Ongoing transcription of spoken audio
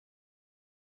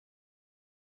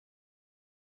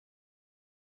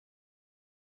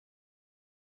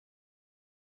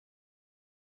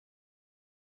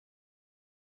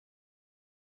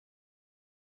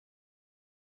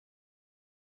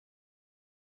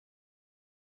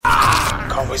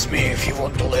Come with me if you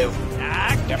want to live.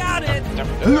 I got it.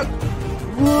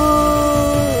 Uh-oh!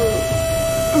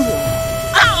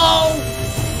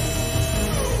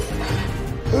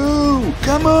 Oh,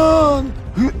 come on!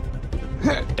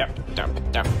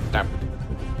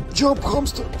 Jump,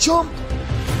 hamster, jump!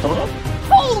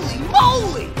 Holy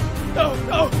moly! No,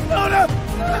 no, no, no!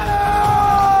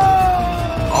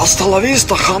 Hasta la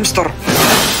vista, hamster!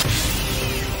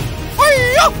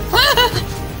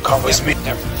 Come with me.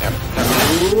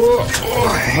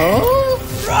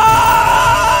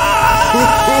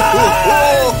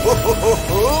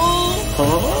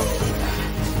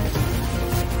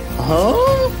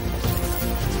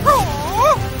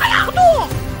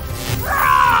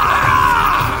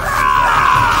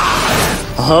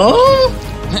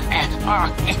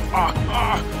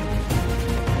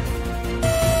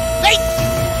 Thank you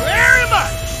very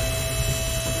much!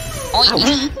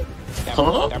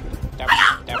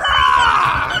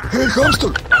 Hey,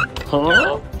 hamster! Come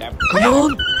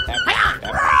on!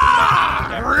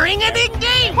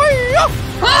 Ring-a-ding-ding!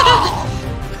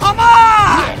 Come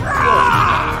on!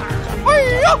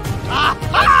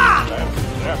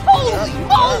 Holy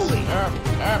moly!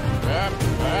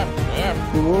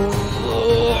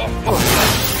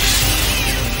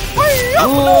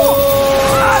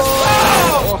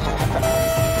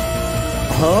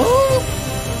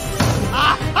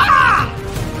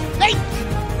 Thank you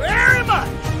very much!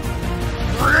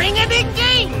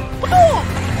 Ring-a-ding-ding!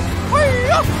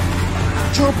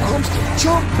 Jump, hamster,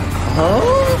 jump!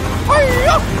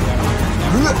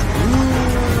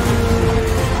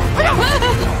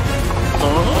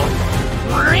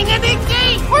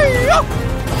 Ring-a-ding-ding!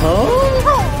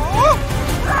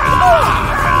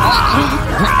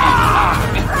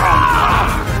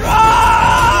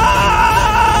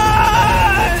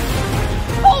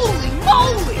 Holy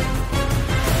moly!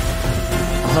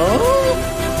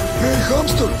 Hey,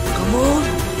 hamster, come on!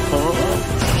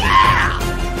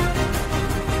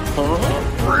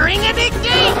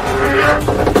 Ring-a-ding-ding!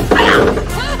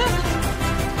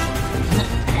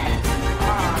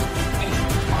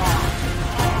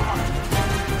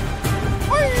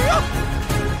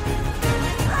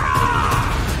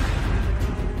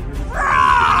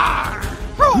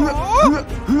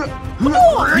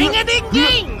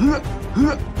 Ring-a-ding-ding!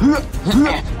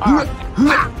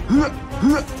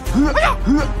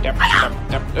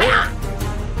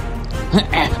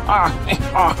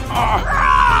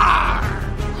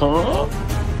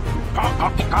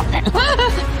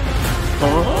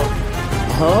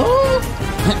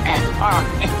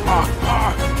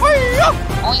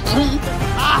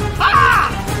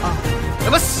 It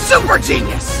was super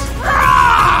genius!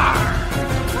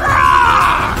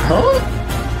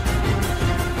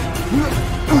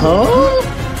 Oh,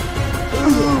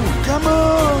 come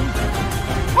on!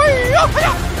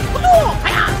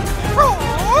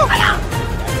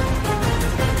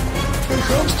 Hey,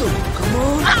 hamster, come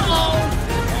on! Uh-oh!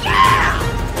 Yeah!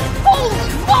 Holy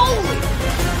moly!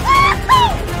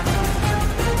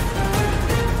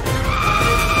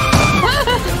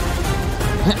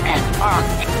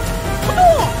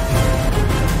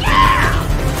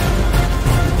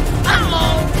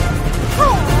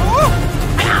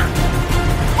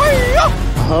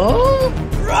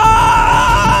 Run!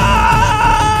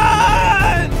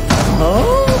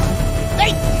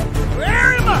 Thank you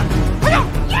very much!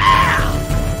 Yeah!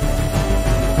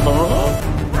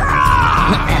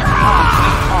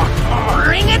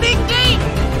 Ring-a-ding-ding!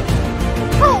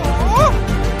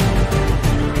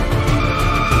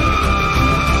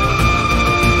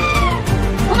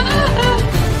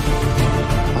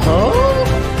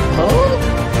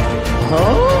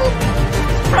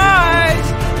 Surprise!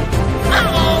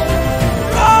 Uh-oh!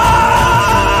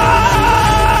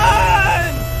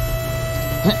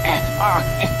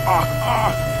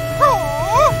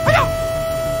 Run!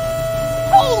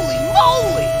 Holy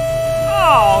moly!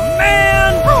 Oh,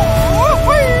 man!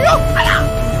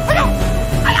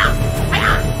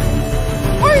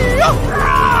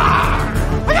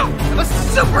 It was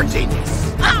super genius!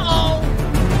 Uh-oh!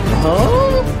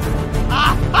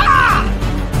 Aha!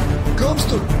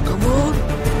 Hamster, come on!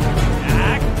 I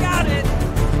got it!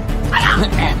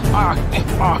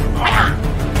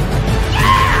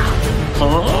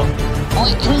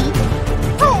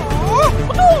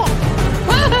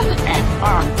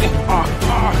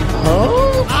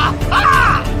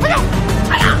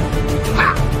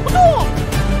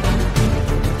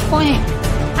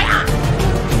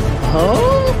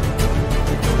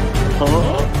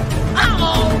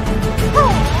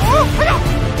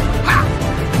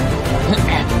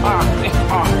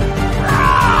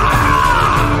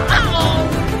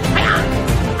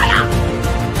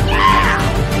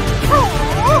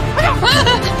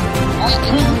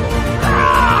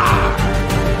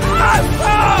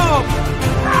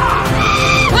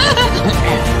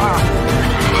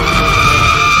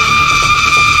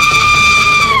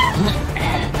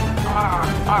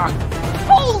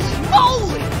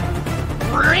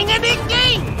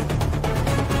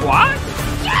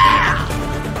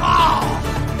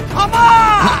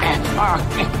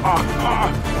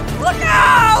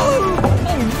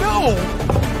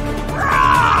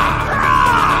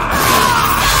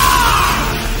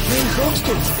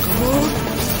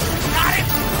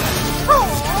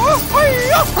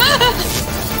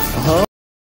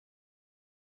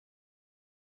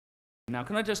 Now,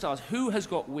 can I just ask, who has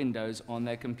got Windows on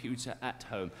their computer at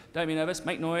home? Don't be nervous,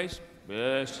 make noise.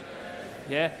 Yes.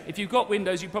 Yeah, if you've got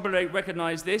Windows, you probably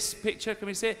recognise this picture. Can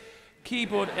we see it?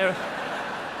 Keyboard error.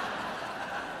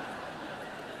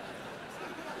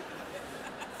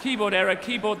 Keyboard error,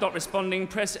 keyboard not responding,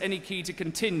 press any key to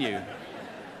continue.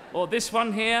 Or this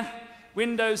one here,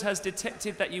 Windows has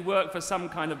detected that you work for some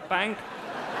kind of bank.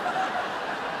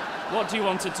 What do you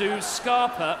want to do?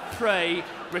 Scarper, pray,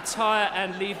 retire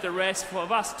and leave the rest for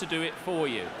us to do it for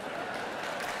you.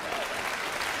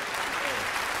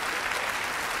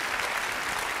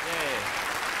 Yeah.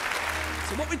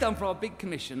 So what we've done for our big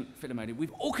commission, Philomena,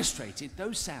 we've orchestrated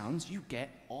those sounds you get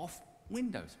off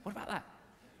Windows. What about that?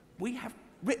 We have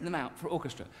written them out for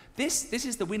orchestra. This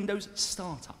is the Windows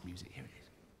startup music. Here it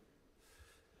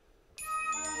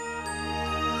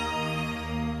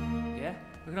is. Yeah?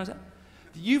 Recognize that?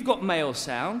 You've got male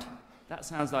sound. That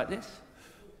sounds like this.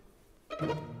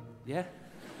 Yeah?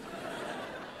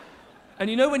 And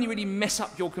you know when you really mess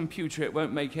up your computer, it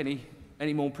won't make any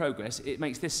more progress. It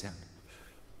makes this sound.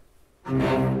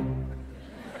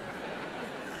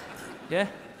 Yeah?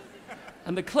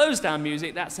 And the close down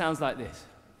music, that sounds like this.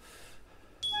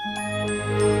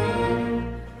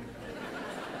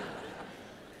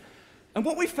 And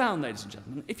what we found, ladies and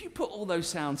gentlemen, if you put all those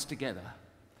sounds together,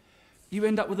 you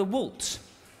end up with a waltz.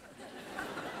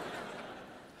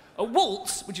 A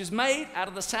waltz which is made out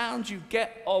of the sounds you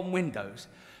get on Windows.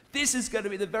 This is going to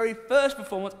be the very first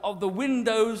performance of the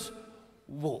Windows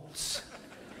Waltz.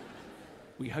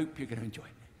 We hope you're going to enjoy it.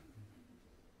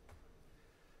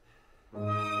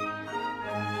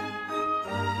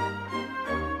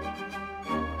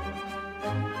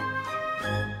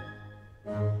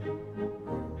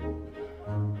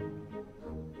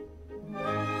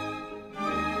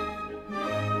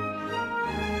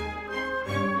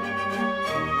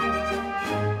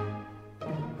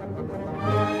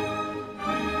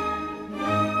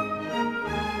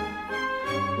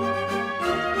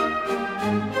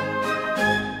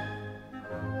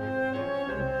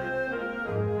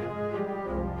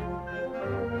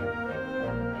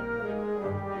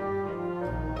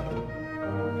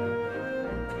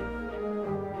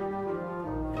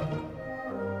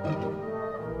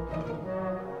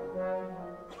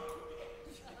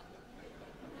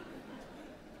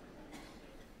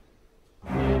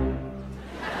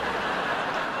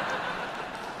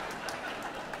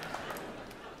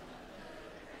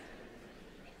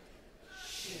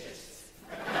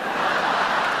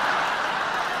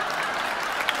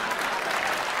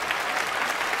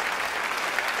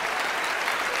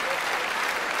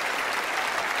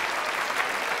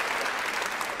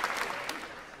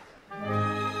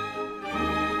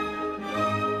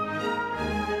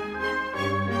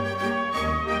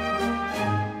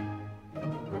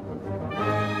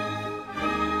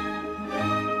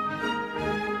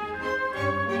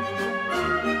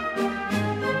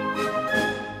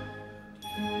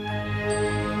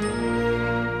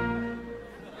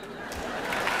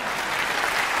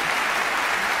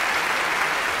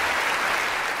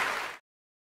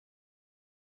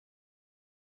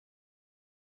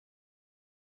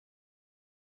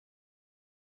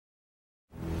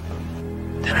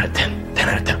 out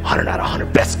of 10, 100 out of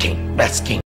 100, best king, best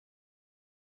king.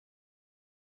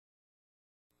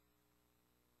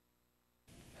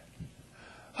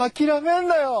諦めん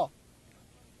なよ。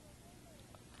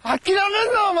諦めん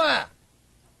なお前。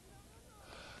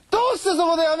どうしてそ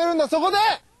こでやめるんだ、そこで。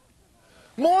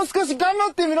もう少し頑張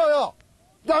ってみろよ。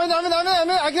ダメダメダメダ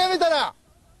メ、諦めたら。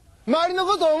周りの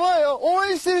こと思えよ。応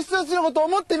援してる人たちのこと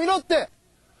思ってみろって。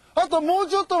あともう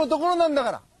ちょっとのところなんだ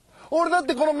から。俺だっ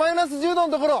てこのマイナス10度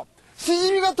のところ、し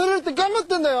じみが取れるって頑張っ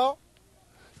てんだよ。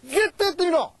絶対やって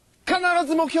みろ。必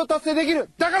ず目標達成できる。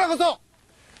だからこそ、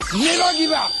ネバーギ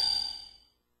ブアップ。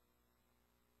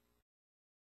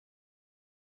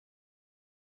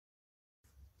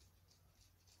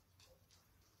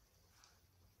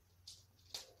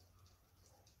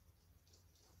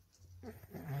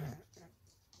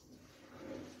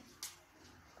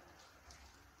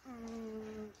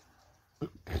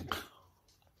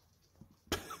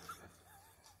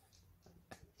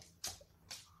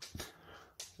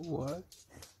What?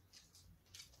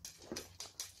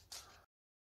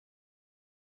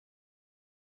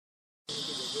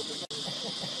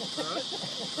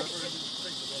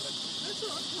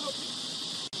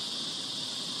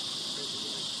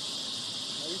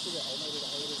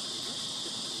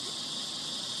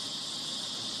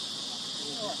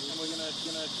 And we're gonna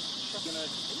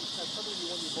probably you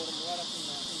want your bottom right up in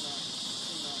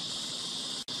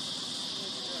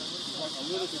like a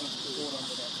little bit of support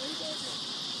under that.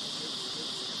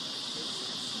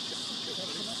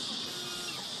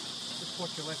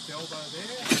 Put your left elbow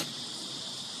there.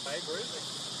 Okay, breathing.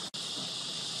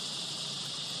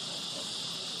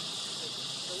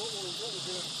 So what we'll do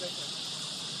in a second.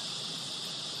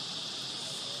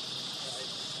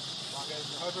 Okay,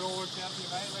 I hope it all works out for you,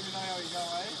 mate. Let me know how you go,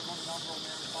 eh? I'm on the number on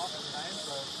there at the top of the name,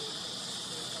 so.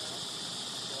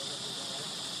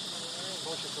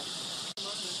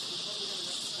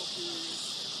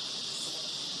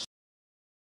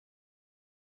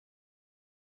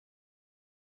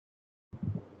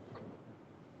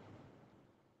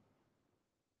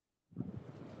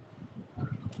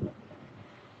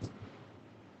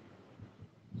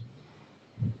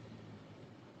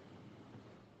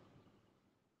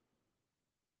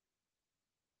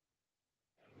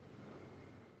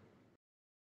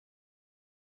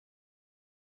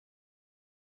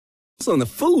 On the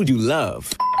food you love.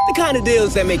 The kind of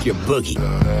deals that make your boogie.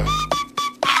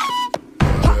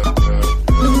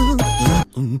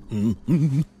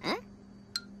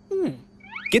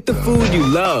 Get the food you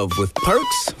love with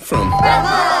perks from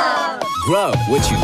Grub, what you